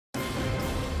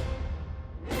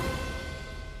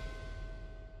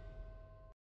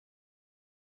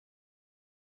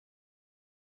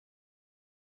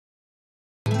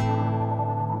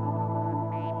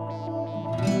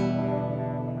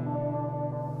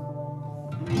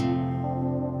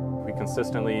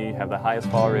consistently have the highest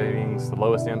fall ratings, the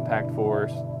lowest impact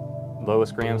force,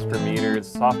 lowest grams per meter,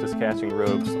 softest catching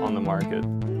ropes on the market.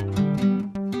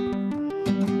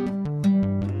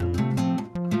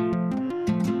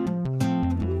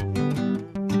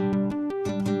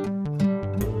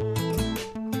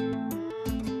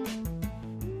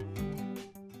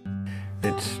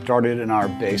 It started in our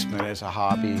basement as a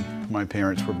hobby. My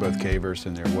parents were both cavers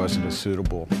and there wasn't a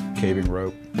suitable caving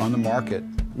rope on the market.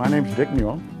 My name's Dick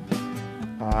Newell.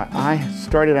 I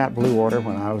started out Bluewater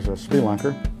when I was a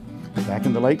spelunker back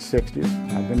in the late 60s.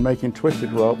 I've been making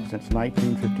twisted rope since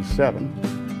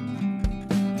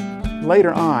 1957.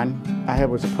 Later on, I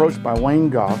was approached by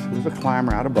Wayne Goss, who's a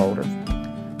climber out of Boulder,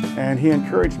 and he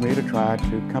encouraged me to try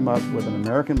to come up with an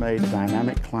American-made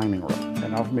dynamic climbing rope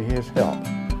and offered me his help.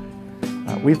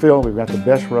 We feel we've got the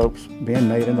best ropes being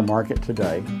made in the market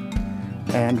today,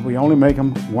 and we only make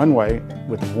them one way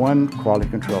with one quality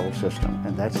control system,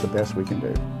 and that's the best we can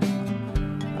do.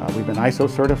 We've been ISO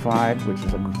certified, which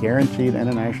is a guaranteed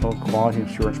international quality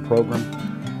assurance program,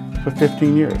 for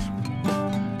 15 years.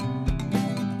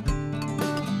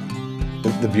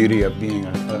 The beauty of being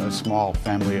a small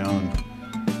family-owned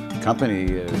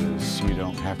company is you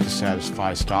don't have to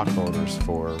satisfy stockholders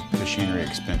for machinery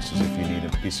expenses. If you need a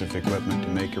piece of equipment to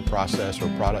make your process or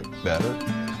product better,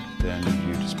 then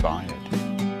you just buy it.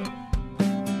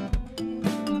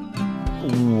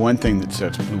 One thing that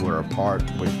sets Bluewater apart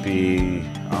would be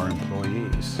our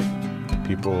employees.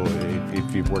 People,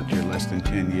 if you've worked here less than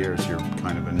 10 years, you're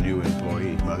kind of a new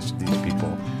employee. Most of these people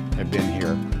have been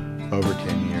here over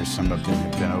 10 years. Some of them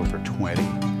have been over 20,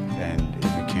 and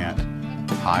you can't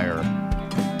hire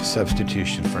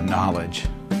substitution for knowledge.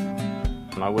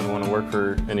 I wouldn't want to work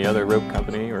for any other rope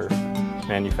company or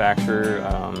manufacturer.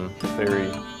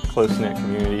 Very close-knit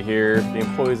community here. The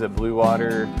employees at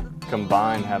Bluewater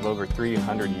combined have over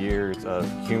 300 years of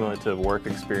cumulative work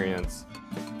experience.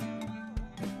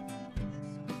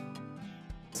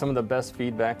 Some of the best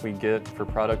feedback we get for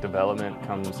product development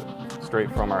comes straight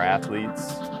from our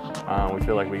athletes. We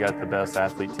feel like we got the best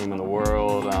athlete team in the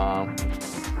world.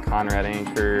 Conrad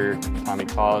Anchor, Tommy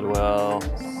Caldwell,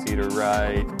 Cedar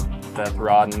Wright, Beth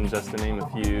Rodden, just to name a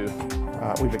few.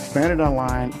 We've expanded our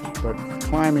line, but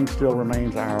climbing still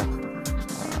remains our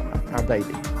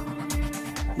baby.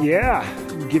 Yeah,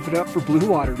 give it up for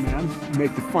Bluewater, man.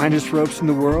 Make the finest ropes in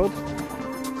the world.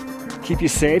 Keep you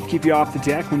safe, keep you off the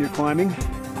deck when you're climbing.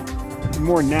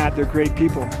 More than that, they're great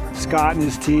people. Scott and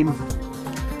his team,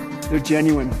 they're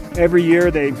genuine. Every year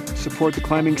they support the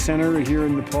climbing center here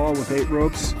in Nepal with 8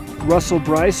 ropes. Russell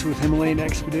Bryce with Himalayan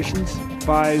Expeditions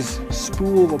buys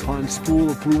spool upon spool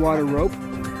of Bluewater rope.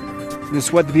 And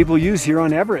it's what the people use here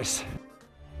on Everest.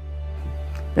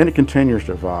 And it continues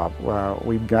to evolve.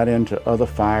 We've got into other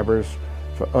fibers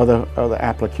for other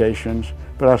applications,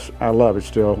 but our love is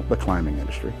still the climbing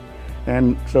industry.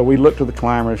 And so we look to the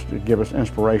climbers to give us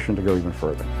inspiration to go even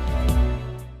further.